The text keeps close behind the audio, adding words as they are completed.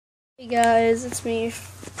Hey guys, it's me,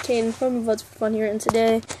 Caden from What's Fun here, and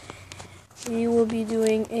today we will be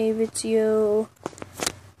doing a video,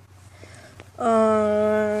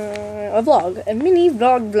 a vlog, a mini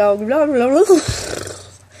vlog, blah.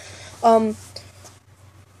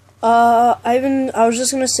 I was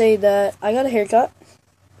just gonna say that I got a haircut.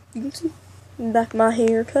 You can see, like my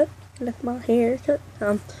haircut.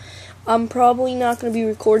 I'm probably not gonna be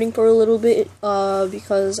recording for a little bit,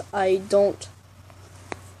 because I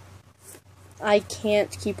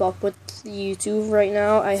can't keep up with YouTube right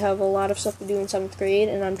now. I have a lot of stuff to do in 7th grade,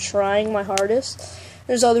 and I'm trying my hardest.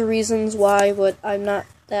 There's other reasons why, but I'm not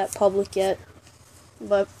that public yet.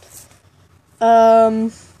 But,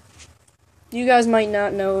 you guys might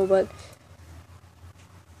not know, but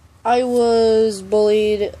I was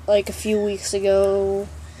bullied, like, a few weeks ago,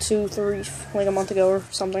 like a month ago or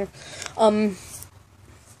something. And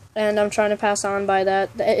I'm trying to pass on by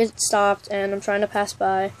that. It stopped, and I'm trying to pass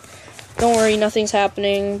by. Don't worry, nothing's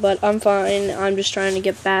happening, but I'm fine. I'm just trying to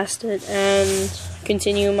get past it and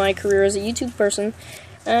continue my career as a YouTube person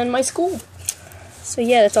and my school. So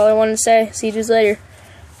yeah, that's all I wanted to say. See you dudes later.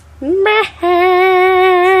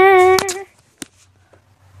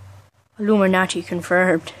 Illuminati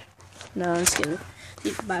confirmed. No, I'm just kidding.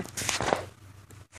 Bye.